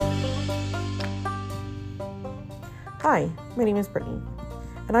Hi, my name is Brittany,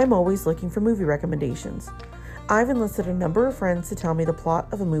 and I'm always looking for movie recommendations. I've enlisted a number of friends to tell me the plot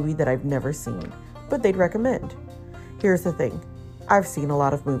of a movie that I've never seen, but they'd recommend. Here's the thing. I've seen a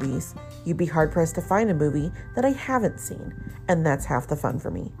lot of movies. You'd be hard-pressed to find a movie that I haven't seen, and that's half the fun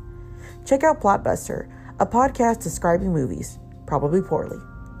for me. Check out Plotbuster, a podcast describing movies, probably poorly.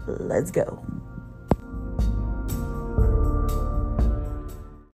 Let's go.